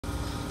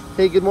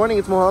Hey, good morning.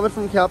 It's Mohammed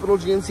from Capital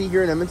GMC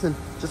here in Edmonton.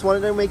 Just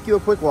wanted to make you a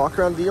quick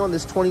walk-around video on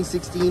this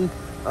 2016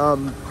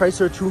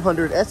 Chrysler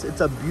 200S.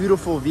 It's a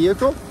beautiful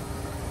vehicle.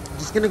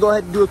 Just going to go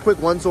ahead and do a quick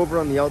once-over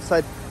on the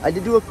outside. I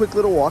did do a quick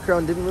little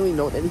walk-around, didn't really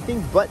note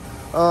anything, but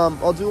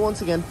I'll do it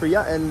once again for you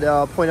and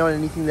point out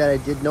anything that I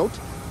did note.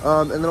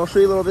 And then I'll show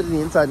you a little bit of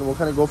the inside and we'll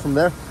kind of go from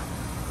there.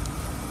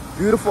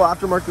 Beautiful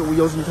aftermarket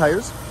wheels and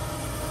tires.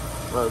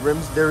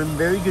 Rims, they're in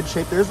very good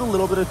shape. There's a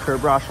little bit of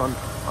curb rash on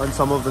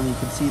some of them. You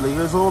can see like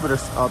there's a little bit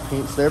of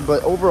paints there,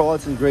 but overall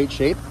it's in great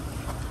shape.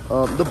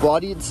 The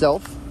body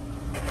itself,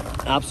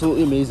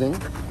 absolutely amazing.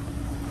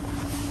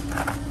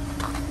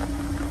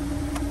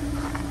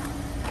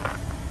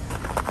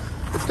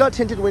 It's got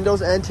tinted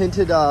windows and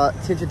tinted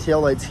tail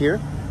lights here.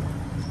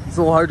 It's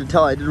a little hard to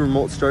tell. I did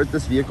remote start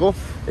this vehicle.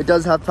 It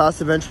does have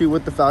passive entry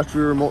with the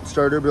factory remote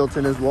starter built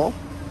in as well.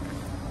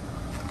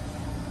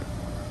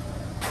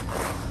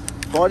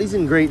 Body's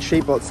in great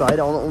shape outside. I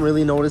don't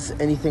really notice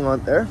anything on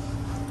there.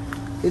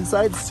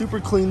 Inside, super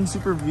clean,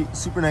 super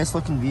nice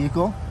looking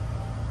vehicle.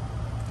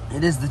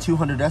 It is the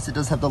 200S. It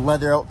does have the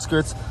leather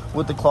outskirts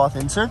with the cloth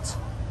inserts.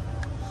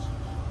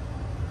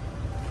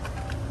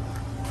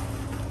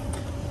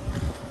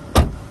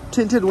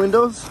 Tinted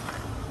windows.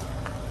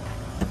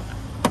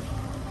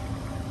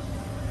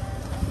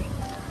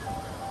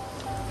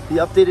 The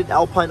updated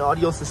Alpine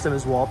audio system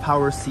as well,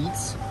 power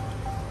seats.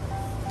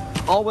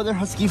 All-weather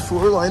Husky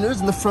floor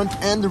liners in the front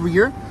and the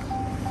rear.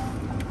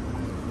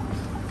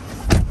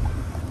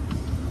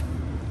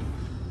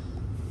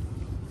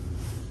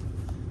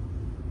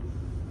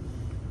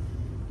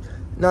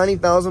 About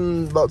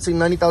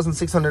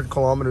 90,600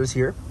 kilometers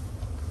here.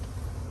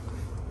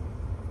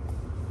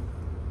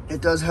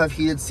 It does have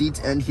heated seats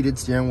and heated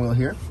steering wheel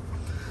here.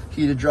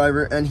 Heated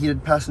driver and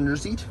heated passenger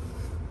seat.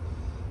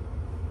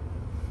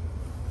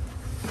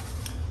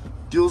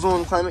 Dual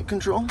zone climate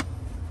control.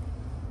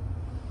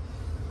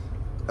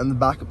 And the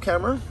backup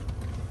camera,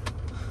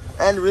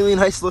 and really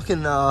nice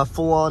looking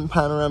full-on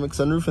panoramic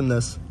sunroof in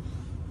this.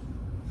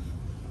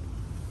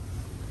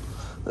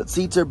 The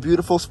seats are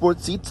beautiful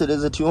sports seats. It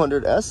is a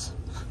 200S.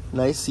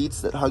 Nice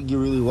seats that hug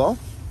you really well,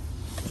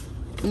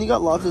 and you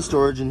got lots of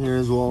storage in here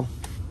as well.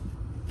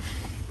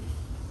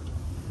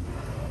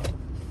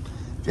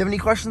 If you have any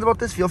questions about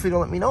this, feel free to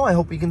let me know. I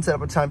hope we can set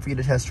up a time for you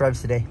to test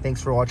drive today.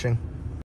 Thanks for watching.